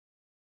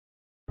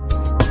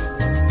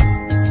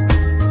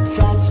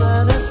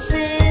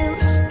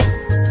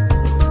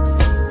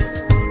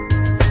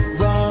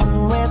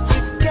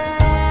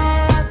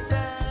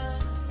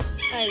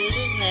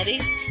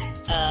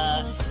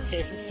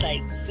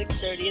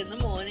in the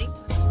morning.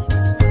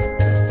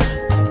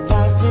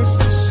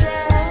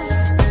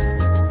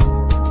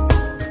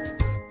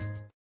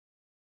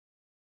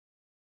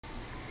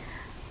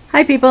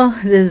 Hi people,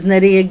 this is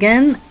Nery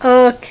again.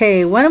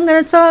 Okay, what I'm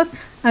going to talk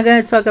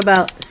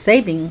about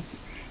savings.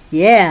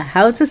 Yeah,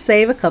 how to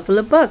save a couple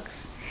of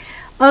bucks.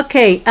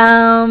 Okay,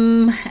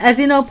 as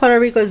you know, Puerto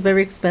Rico is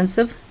very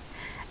expensive,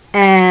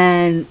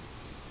 and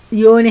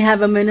you only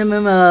have a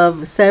minimum of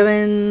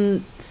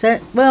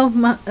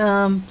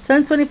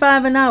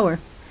 7.25 an hour.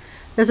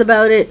 That's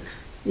about it.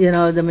 You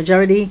know, the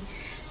majority,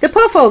 the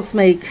poor folks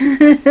make.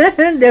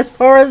 They're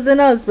poorer than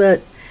us,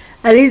 but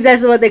at least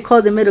that's what they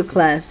call the middle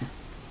class,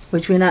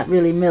 which we're not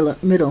really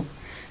middle.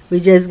 We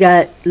just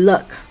got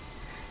luck.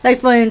 Like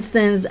for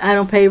instance, I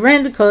don't pay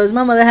rent because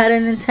my mother had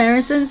an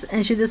inheritance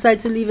and she decided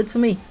to leave it to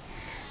me.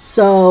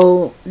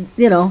 So,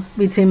 you know,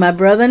 between my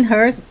brother and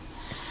her,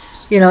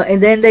 you know,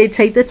 and then they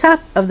take the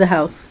top of the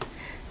house.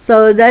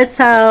 So that's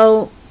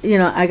how, you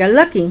know, I got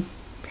lucky.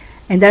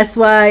 And that's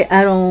why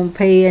I don't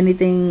pay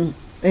anything,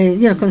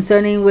 you know,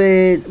 concerning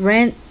with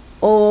rent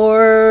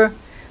or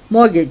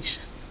mortgage.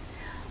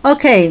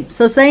 Okay,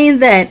 so saying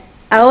that,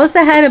 I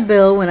also had a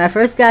bill when I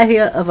first got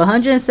here of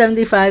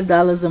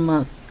 $175 a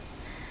month.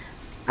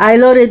 I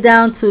loaded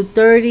down to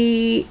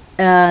 30.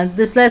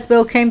 This last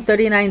bill came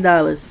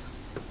 $39.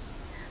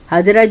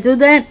 How did I do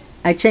that?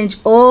 I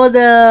changed all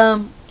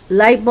the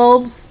light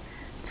bulbs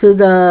to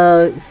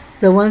the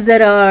ones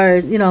that are,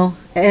 you know,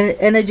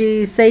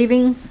 energy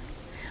savings.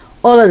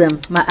 All of them,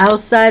 my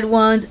outside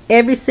ones,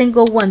 every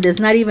single one. There's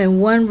not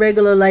even one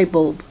regular light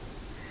bulb.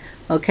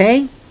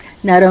 Okay.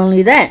 Not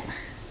only that,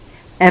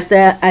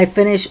 after I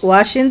finished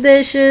washing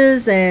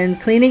dishes and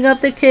cleaning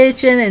up the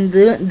kitchen and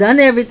done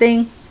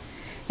everything,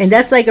 and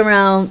that's like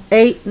around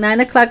 8, 9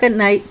 o'clock at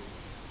night,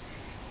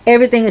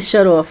 everything is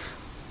shut off.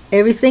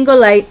 Every single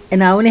light,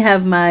 and I only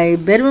have my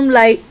bedroom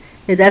light.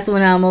 And that's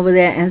when I'm over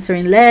there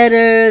answering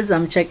letters,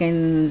 I'm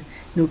checking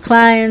new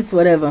clients,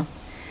 whatever.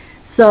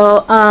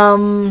 So,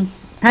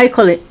 how you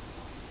call it?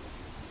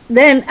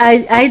 Then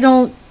I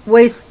don't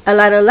waste a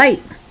lot of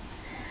light.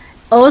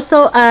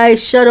 Also, I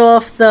shut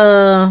off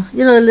the,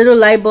 you know, the little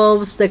light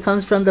bulbs that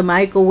comes from the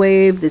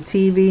microwave, the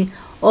TV.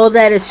 All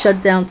that is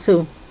shut down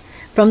too.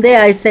 From there,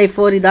 I save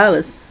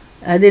 $40.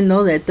 I didn't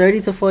know that,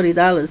 $30 to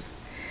 $40,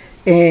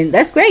 and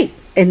that's great.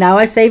 And now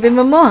I save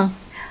even more.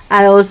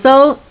 I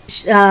also,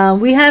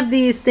 we have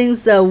these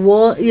things, the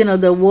wall, you know,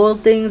 the wall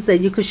things that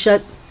you could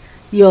shut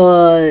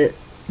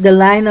the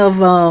line of,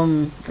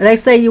 like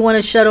say you want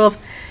to shut off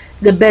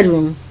the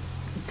bedroom,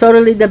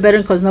 totally the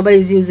bedroom because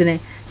nobody's using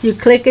it. You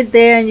click it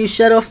there and you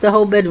shut off the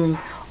whole bedroom.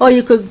 Or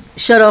you could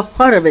shut off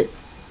part of it,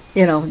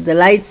 you know, the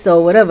lights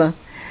or whatever.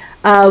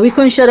 We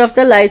couldn't shut off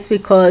the lights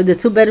because the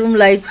 2-bedroom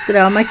lights that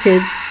are my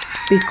kids,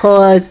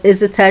 because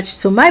it's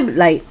attached to my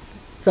light.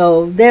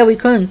 So there we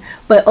couldn't.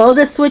 But all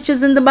the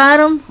switches in the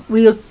bottom,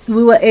 we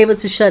were able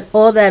to shut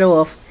all that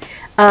off.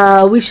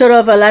 We shut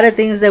off a lot of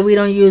things that we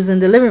don't use in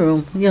the living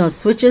room. You know,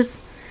 switches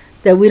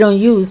that we don't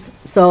use.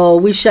 So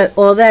we shut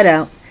all that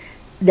out.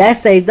 That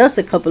saved us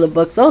a couple of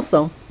bucks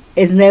also.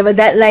 It's never,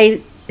 that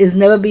light is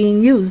never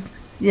being used,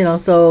 you know,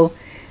 so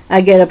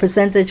I get a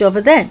percentage off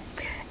of that.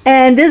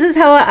 And this is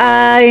how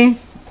I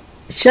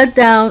shut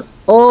down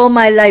all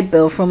my light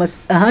bill from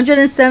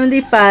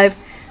 $175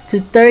 to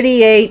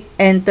 $38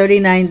 and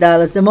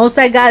 $39. The most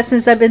I got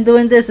since I've been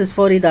doing this is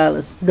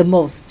 $40, the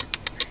most.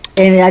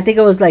 And I think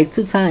it was like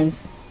 2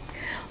 times.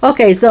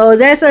 Okay, so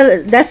that's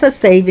a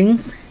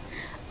savings.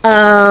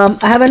 I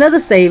have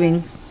another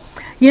savings.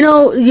 You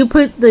know, you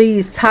put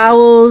these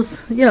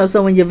towels, you know,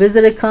 so when your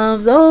visitor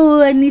comes,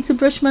 oh, I need to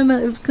brush my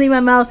mouth, clean my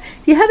mouth.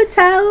 Do you have a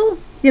towel?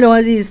 You know, one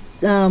of these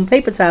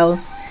paper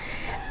towels.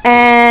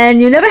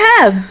 And you never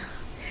have.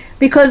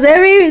 Because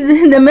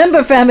the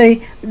member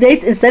family,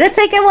 they, instead of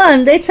taking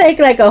one, they take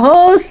like a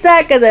whole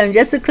stack of them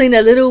just to clean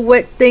a little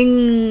wet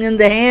thing in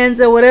the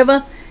hands or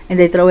whatever, and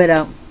they throw it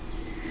out.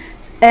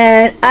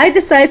 And I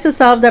decided to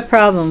solve that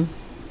problem.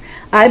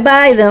 I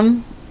buy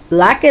them,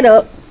 lock it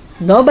up.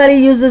 Nobody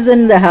uses it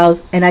in the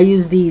house, and I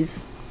use these.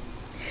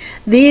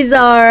 These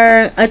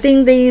are, I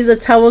think these are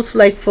towels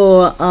like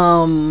for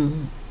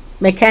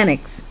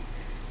mechanics.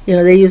 You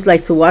know, they use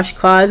like to wash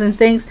cars and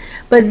things.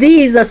 But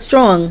these are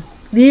strong.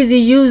 These, you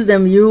use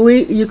them,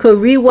 you could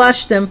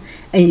rewash them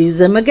and use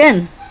them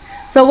again.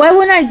 So why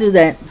wouldn't I do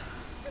that?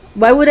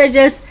 Why would I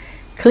just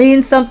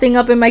clean something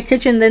up in my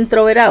kitchen then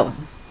throw it out?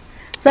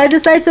 So I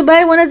decided to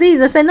buy one of these.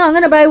 I said, no, I'm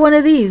going to buy one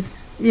of these.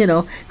 You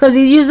know, because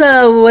you use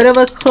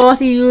whatever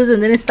cloth you use,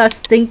 and then it starts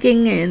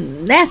stinking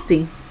and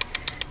nasty.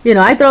 You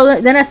know, I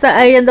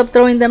end up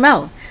throwing them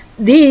out.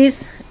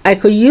 These, I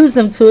could use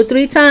them 2 or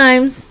 3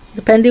 times,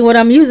 depending what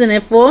I'm using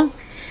it for,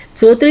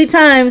 2 or 3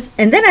 times,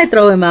 and then I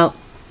throw them out.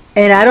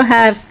 And I don't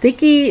have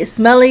sticky,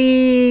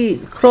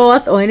 smelly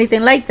cloth or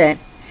anything like that.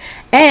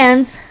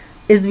 And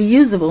it's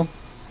reusable,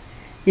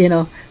 you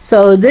know.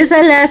 So this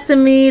has lasted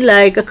me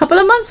like a couple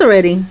of months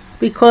already,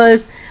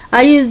 because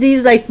I use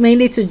these like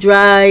mainly to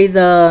dry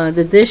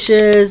the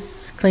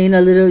dishes, clean a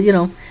little, you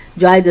know,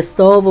 dry the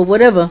stove or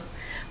whatever.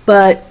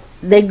 But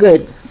they're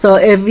good. So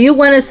if you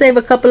want to save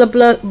a couple of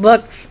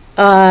bucks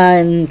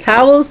on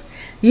towels,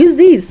 use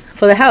these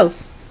for the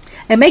house.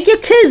 And make your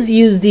kids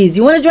use these.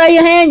 You want to dry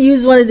your hand,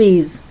 use one of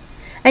these.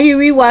 And you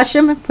rewash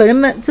them, put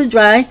them to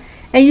dry,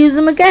 and use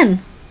them again.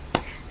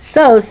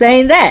 So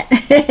saying that,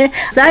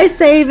 so I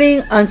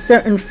saving on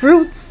certain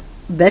fruits,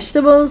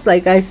 vegetables,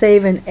 like I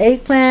save in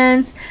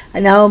eggplants.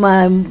 And now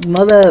my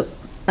mother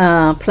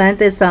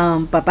planted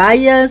some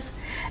papayas,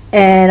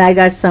 and I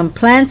got some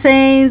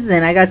plantains,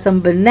 and I got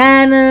some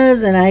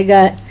bananas, and I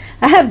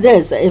have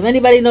this. If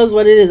anybody knows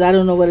what it is, I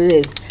don't know what it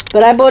is,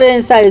 but I bought it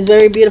inside. It's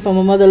very beautiful.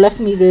 My mother left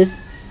me this,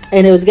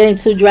 and it was getting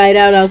too dried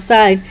out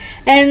outside,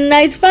 and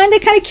I find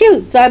it kind of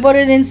cute, so I bought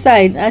it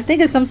inside. I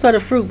think it's some sort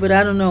of fruit, but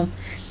I don't know.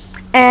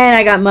 And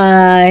I got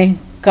my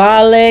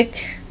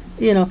garlic,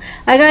 you know,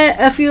 I got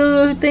a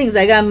few things.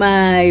 I got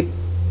my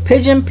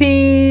pigeon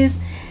peas,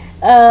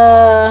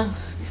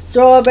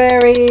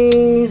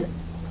 strawberries,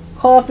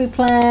 coffee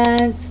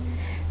plant,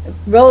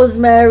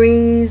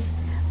 rosemaries,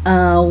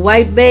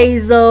 white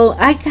basil.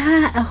 I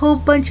got a whole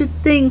bunch of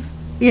things,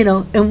 you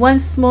know, in one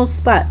small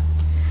spot.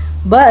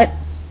 But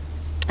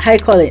how you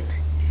call it,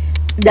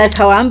 that's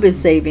how I've been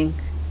saving.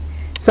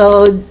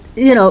 So,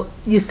 you know,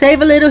 you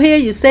save a little here,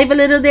 you save a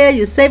little there,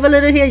 you save a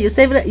little here, you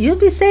save a little, you'll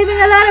be saving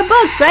a lot of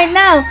bucks right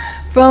now.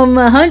 From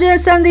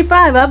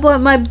 175, I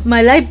bought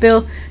my light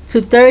bill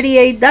to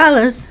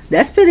 $38.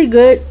 That's pretty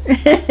good.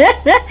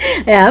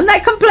 Yeah, I'm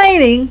not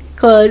complaining,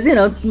 because, you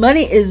know,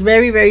 money is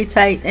very, very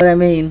tight. What I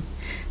mean,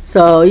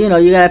 so, you know,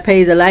 you gotta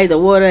pay the light, the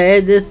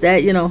water, this,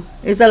 that, you know,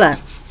 it's a lot.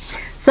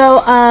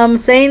 So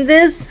saying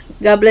this,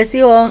 God bless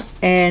you all,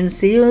 and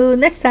see you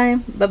next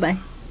time. Bye bye.